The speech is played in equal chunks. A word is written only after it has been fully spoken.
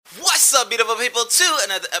What's up, beautiful people, to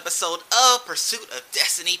another episode of Pursuit of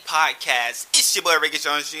Destiny Podcast. It's your boy Ricky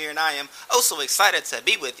Jones Jr. and I am also excited to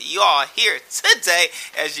be with you all here today.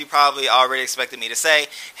 As you probably already expected me to say,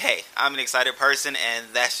 hey, I'm an excited person and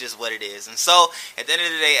that's just what it is. And so, at the end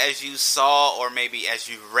of the day, as you saw or maybe as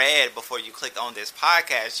you read before you clicked on this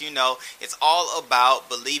podcast, you know it's all about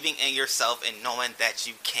believing in yourself and knowing that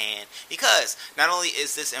you can. Because not only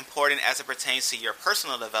is this important as it pertains to your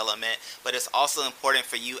personal development, but it's also important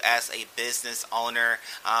for you as a business owner,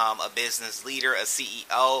 a business leader, a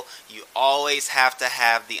CEO. You always have to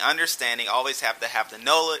have the understanding, always have to have the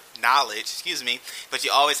knowledge, but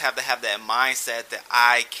you always have to have that mindset that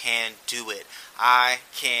I can do it. I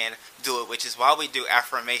can do it, which is why we do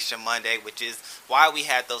Affirmation Monday, which is why we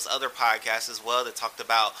had those other podcasts as well that talked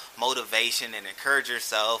about motivation and encourage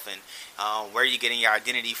yourself and where you're getting your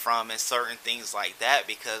identity from and certain things like that,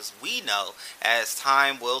 because we know as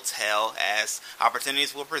time will tell, as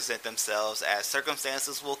opportunities will present themselves, as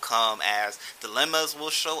circumstances will come, as dilemmas will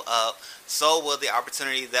show up, so will the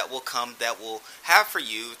opportunity that will come that will have for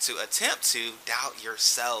you to attempt to doubt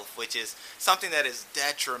yourself, which is something that is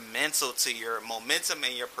detrimental to your momentum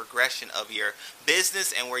and your progression of your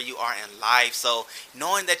business and where you are in life. So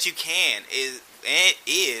knowing that you can is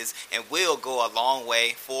and will go a long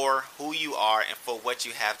way for who you are and for what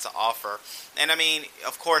you have to offer. And I mean,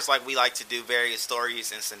 of course, like we like to do various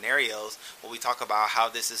stories and scenarios where we talk about how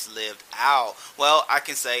this is lived out. Well, I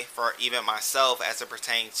can say for even myself as it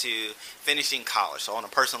pertains to finishing college. So on a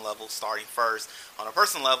personal level, starting first, on a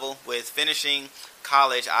personal level with finishing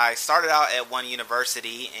college, I started out at one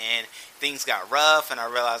university and things got rough and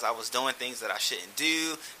I realized I was doing things that I shouldn't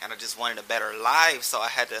do and I just wanted a better life. So I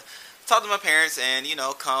had to talk to my parents and,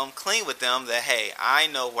 come clean with them that, hey, I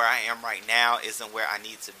know where I am right now isn't where I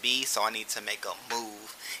need to be, so I need to make a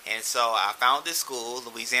move. And so I found this school,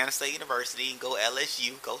 Louisiana State University, go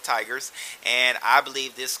LSU, go Tigers, and I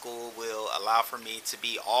believe this school will allow for me to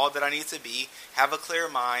be all that I need to be, have a clear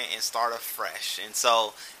mind, and start afresh. And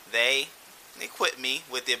so they equipped me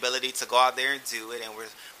with the ability to go out there and do it, and were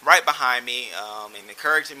right behind me and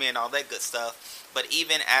encouraging me and all that good stuff. But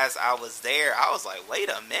even as I was there, I was like, wait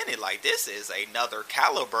a minute, like this is another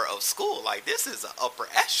caliber of school. Like this is an upper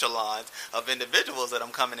echelon of individuals that I'm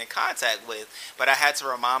coming in contact with. But I had to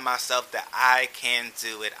remind myself that I can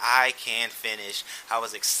do it. I can finish. I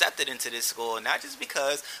was accepted into this school, not just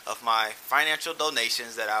because of my financial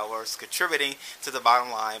donations that I was contributing to the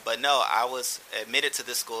bottom line, but no, I was admitted to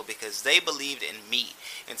this school because they believed in me.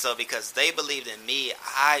 And so because they believed in me,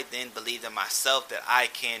 I then believed in myself that I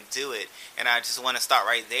can do it. And I just want to start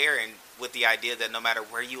right there and with the idea that no matter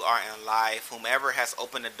where you are in life, whomever has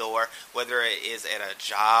opened the door, whether it is at a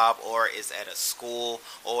job or is at a school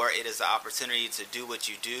or it is an opportunity to do what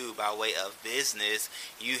you do by way of business,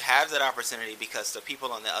 you have that opportunity because the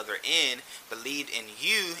people on the other end believed in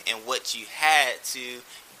you and what you had to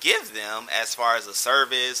give them as far as a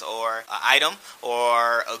service or an item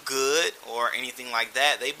or a good or anything like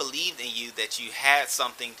that. They believed in you that you had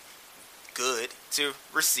something good to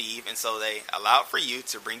receive, and so they allowed for you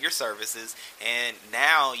to bring your services, and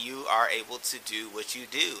now you are able to do what you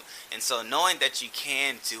do. And so knowing that you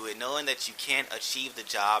can do it, knowing that you can achieve the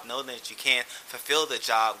job, knowing that you can fulfill the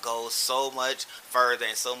job goes so much further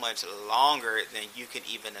and so much longer than you can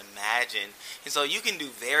even imagine. And so you can do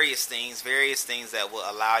various things that will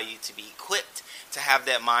allow you to be equipped to have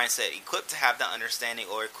that mindset, equipped to have that understanding,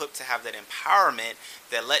 or equipped to have that empowerment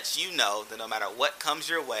that lets you know that no matter what comes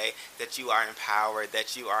your way, that you are empowered,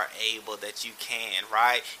 that you are able, that you can,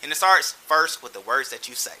 right? And it starts first with the words that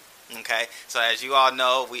you say. Okay, so as you all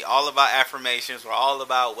know, we all about affirmations. We're all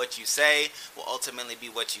about what you say will ultimately be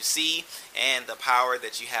what you see, and the power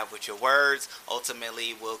that you have with your words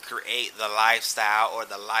ultimately will create the lifestyle or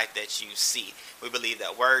the life that you see. We believe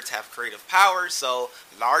that words have creative power, so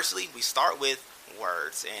largely we start with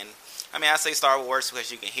words. And I mean, I say start with words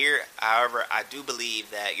because you can hear it. However, I do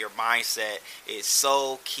believe that your mindset is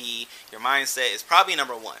so key. Your mindset is probably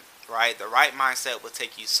number one, right? The right mindset will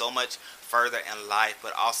take you so much further in life,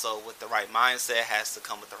 but also with the right mindset has to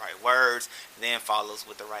come with the right words, then follows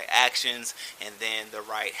with the right actions, and then the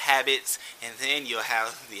right habits, and then you'll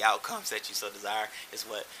have the outcomes that you so desire, is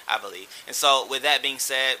what I believe. And so with that being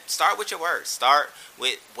said, start with your words. Start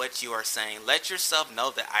with what you are saying. Let yourself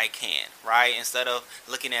know that I can, right? Instead of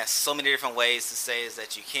looking at so many different ways to say is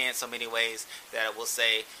that you can, so many ways that will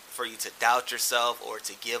say for you to doubt yourself or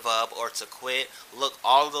to give up or to quit, look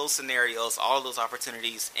all of those scenarios, all of those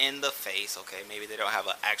opportunities in the face. Okay, maybe they don't have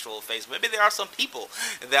an actual face. Maybe there are some people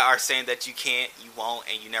that are saying that you can't, you won't,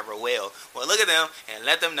 and you never will. Well, look at them and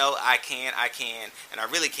let them know I can, and I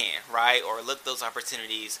really can, right? Or look those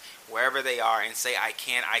opportunities wherever they are and say I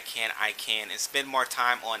can, and spend more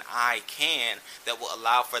time on I can that will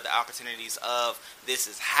allow for the opportunities of this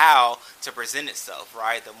is how to present itself,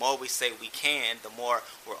 right? The more we say we can, the more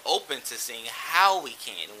we're open to seeing how we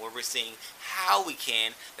can, and where we're seeing how we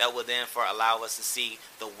can, that will then for allow us to see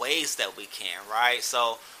the ways that we can, right?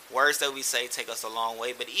 So words that we say take us a long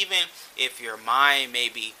way, but even if your mind may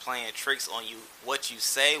be playing tricks on you, what you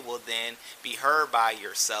say will then be heard by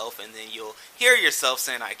yourself, and then you'll hear yourself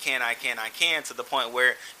saying I can, to the point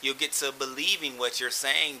where you'll get to believing what you're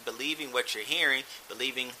saying, believing what you're hearing,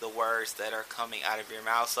 believing the words that are coming out of your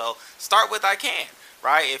mouth. So start with I can,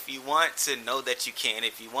 right? If you want to know that you can,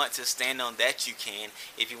 if you want to stand on that you can,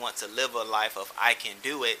 if you want to live a life of I can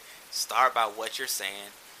do it, start by what you're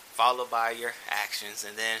saying, followed by your actions,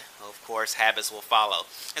 and then of course habits will follow.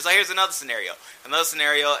 And so here's another scenario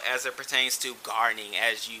as it pertains to gardening.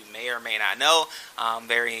 As you may or may not know, I'm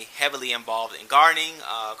very heavily involved in gardening.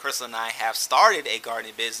 Crystal and I have started a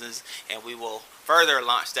gardening business, and we will further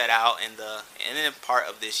launch that out in the part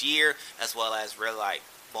of this year, as well as really like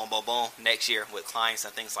boom next year with clients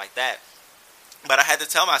and things like that. But I had to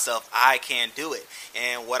tell myself I can do it.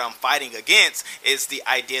 And what I'm fighting against is the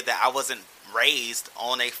idea that I wasn't raised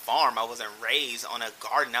on a farm. I wasn't raised on a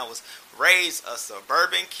garden. I was raised a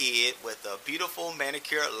suburban kid with a beautiful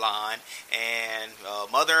manicured lawn and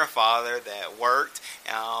a mother and father that worked.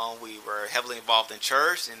 We were heavily involved in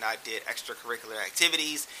church, and I did extracurricular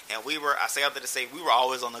activities. And we were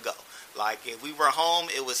always on the go. Like if we were home,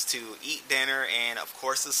 it was to eat dinner and of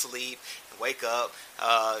course to sleep, wake up,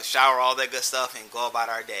 shower, all that good stuff, and go about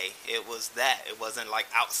our day. It was that. It wasn't like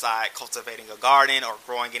outside cultivating a garden or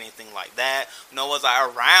growing anything like that. Nor was I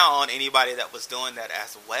around anybody that was doing that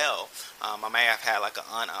as well. I may have had like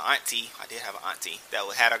an auntie. I did have an auntie that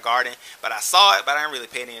had a garden, but I saw it, but I didn't really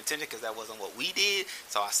pay any attention because that wasn't what we did.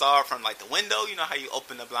 So I saw it from like the window. You know how you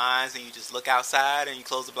open the blinds and you just look outside and you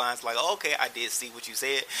close the blinds like, oh, okay, I did see what you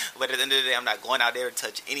said. But at the end of the day, I'm not going out there to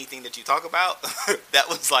touch anything that you talk about. That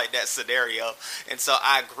was like that scenario. And so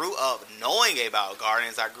I grew up knowing about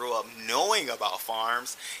gardens. I grew up knowing about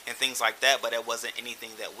farms and things like that, but it wasn't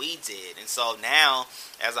anything that we did. And so now,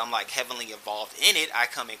 as I'm like heavily involved in it, I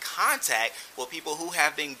come in contact with people who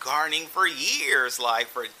have been gardening for years, like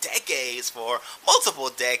for decades, for multiple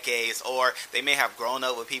decades, or they may have grown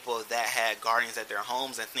up with people that had gardens at their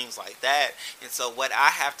homes and things like that. And so what I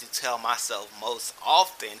have to tell myself most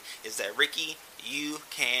often is that, Ricky, you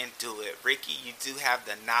can do it. Ricky, you do have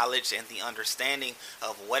the knowledge and the understanding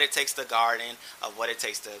of what it takes to garden, of what it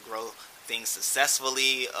takes to grow things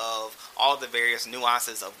successfully, of all the various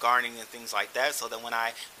nuances of gardening and things like that, so that when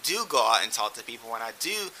I do go out and talk to people, when I do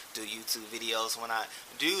YouTube videos, when I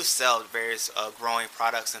do sell various growing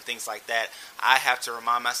products and things like that, I have to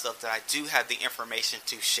remind myself that I do have the information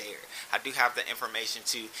to share. I do have the information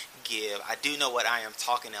to give. I do know what I am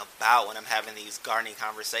talking about when I'm having these gardening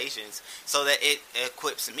conversations, so that it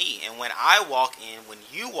equips me. And when I walk in, when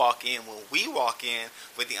you walk in, when we walk in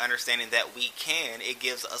with the understanding that we can, it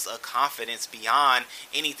gives us a confidence beyond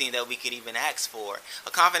anything that we could even ask for.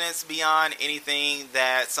 A confidence beyond anything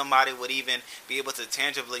that somebody would even be able to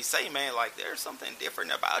tangibly say, man, like there's something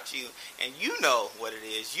different about you, and you know what it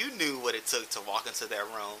is. You knew what it took to walk into that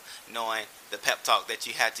room, knowing the pep talk that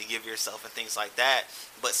you had to give yourself and things like that.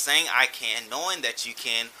 But saying I can, knowing that you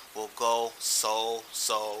can, will go so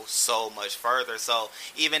much further. So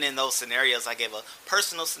even in those scenarios, I gave a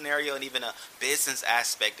personal scenario and even a business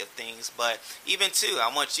aspect of things. But even too,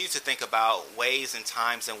 I want you to think about ways and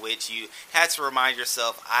times in which you had to remind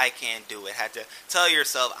yourself, I can do it. Had to tell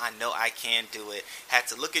yourself, I know I can do it. Had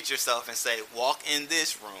to look at yourself and say, walk in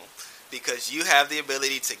this room, because you have the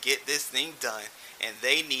ability to get this thing done. And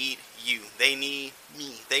they need you. They need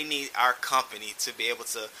me. They need our company to be able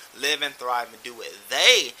to live and thrive and do what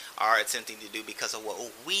they are attempting to do because of what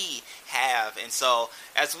we have. And so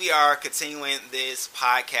as we are continuing this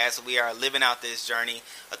podcast, we are living out this journey,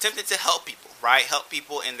 attempting to help people, right? Help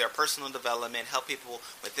people in their personal development, help people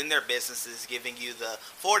within their businesses, giving you the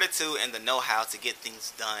fortitude and the know-how to get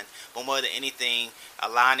things done. But more than anything,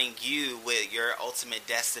 aligning you with your ultimate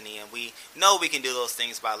destiny. And we know we can do those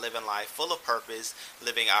things by living life full of purpose,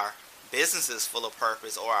 living our businesses full of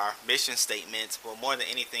purpose, or our mission statements, but more than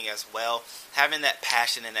anything as well, having that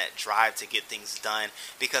passion and that drive to get things done,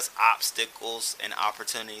 because obstacles and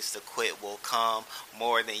opportunities to quit will come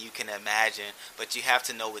more than you can imagine. But you have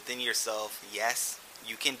to know within yourself, yes,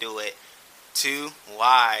 you can do it. 2,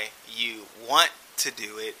 why you want to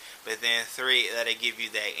do it. But then 3, that it give you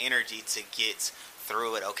that energy to get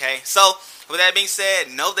through it, okay? So, with that being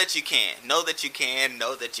said, know that you can. Know that you can.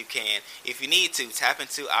 Know that you can. If you need to, tap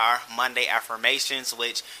into our Monday affirmations,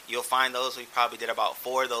 which you'll find those. We probably did about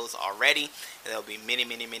 4 of those already. There'll be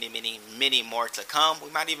many more to come.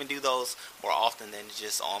 We might even do those more often than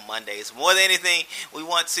just on Mondays. More than anything, we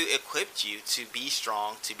want to equip you to be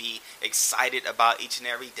strong, to be excited about each and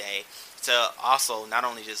every day, to also not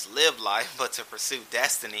only just live life, but to pursue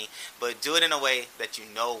destiny, but do it in a way that you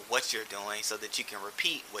know what you're doing so that you can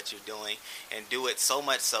repeat what you're doing and do it so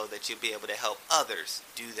much so that you'll be able to help others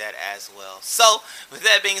do that as well. So, with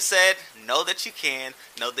that being said, know that you can,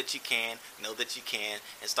 know that you can, know that you can,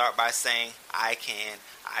 and start by saying, I can,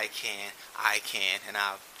 I can, I can, and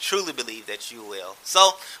I truly believe that you will.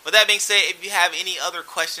 So, with that being said, if you have any other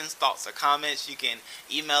questions, thoughts, or comments, you can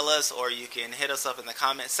email us or you can hit us up in the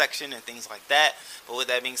comment section and things like that. But with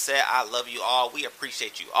that being said, I love you all. We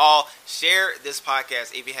appreciate you all. Share this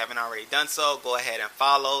podcast if you haven't already done so. Go ahead and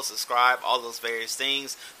follow, subscribe, all those various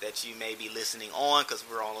things that you may be listening on, because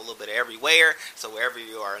we're on a little bit everywhere. So wherever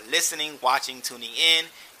you are listening, watching, tuning in,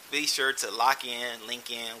 be sure to lock in,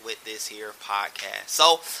 link in with this here podcast.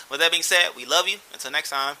 So, with that being said, we love you. Until next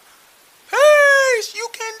time,